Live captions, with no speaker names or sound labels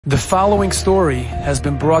The following story has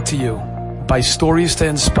been brought to you by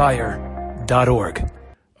StoriesToInspire.org.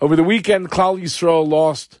 Over the weekend, Klal Yisrael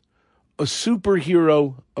lost a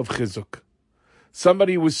superhero of Chizuk.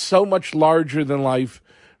 Somebody who was so much larger than life,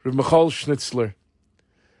 Michoel Schnitzler.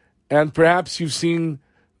 And perhaps you've seen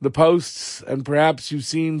the posts, and perhaps you've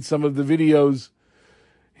seen some of the videos.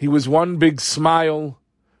 He was one big smile,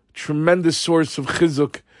 tremendous source of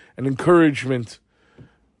Chizuk and encouragement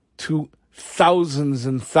to thousands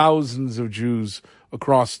and thousands of Jews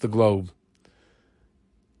across the globe.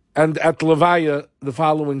 And at Levaya, the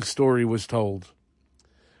following story was told.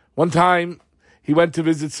 One time, he went to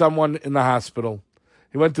visit someone in the hospital.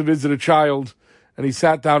 He went to visit a child, and he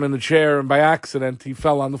sat down in the chair, and by accident, he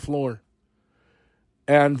fell on the floor.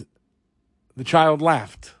 And the child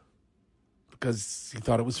laughed because he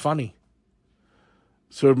thought it was funny.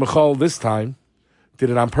 So Michoel, this time, did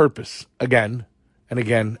it on purpose, again and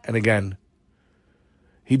again and again.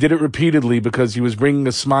 He did it repeatedly because he was bringing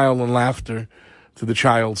a smile and laughter to the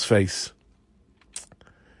child's face.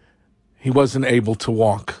 He wasn't able to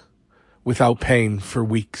walk without pain for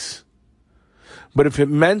weeks. But if it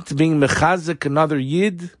meant being mechazik another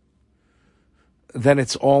yid, then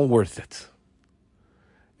it's all worth it.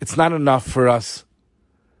 It's not enough for us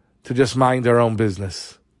to just mind our own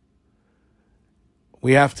business.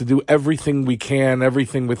 We have to do everything we can,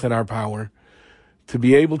 everything within our power, to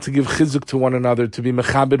be able to give chizuk to one another, to be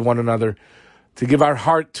mechabed one another, to give our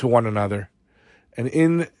heart to one another. And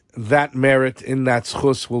in that merit, in that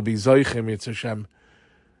schus, will be zoichem Yitz Hashem,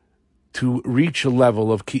 to reach a level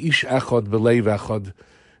of ki ish echad b'leiv echad.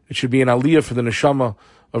 It should be an aliyah for the neshama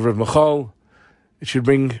of Rav Michoel. It should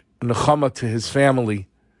bring nechama to his family.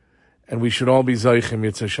 And we should all be zoichem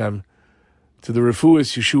Yitz Hashem to the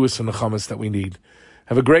refuas, yeshuas, and nechamas that we need.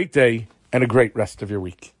 Have a great day and a great rest of your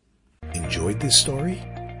week. Enjoyed this story?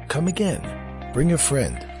 Come again. Bring a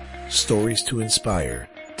friend.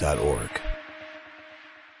 StoriesToInspire.org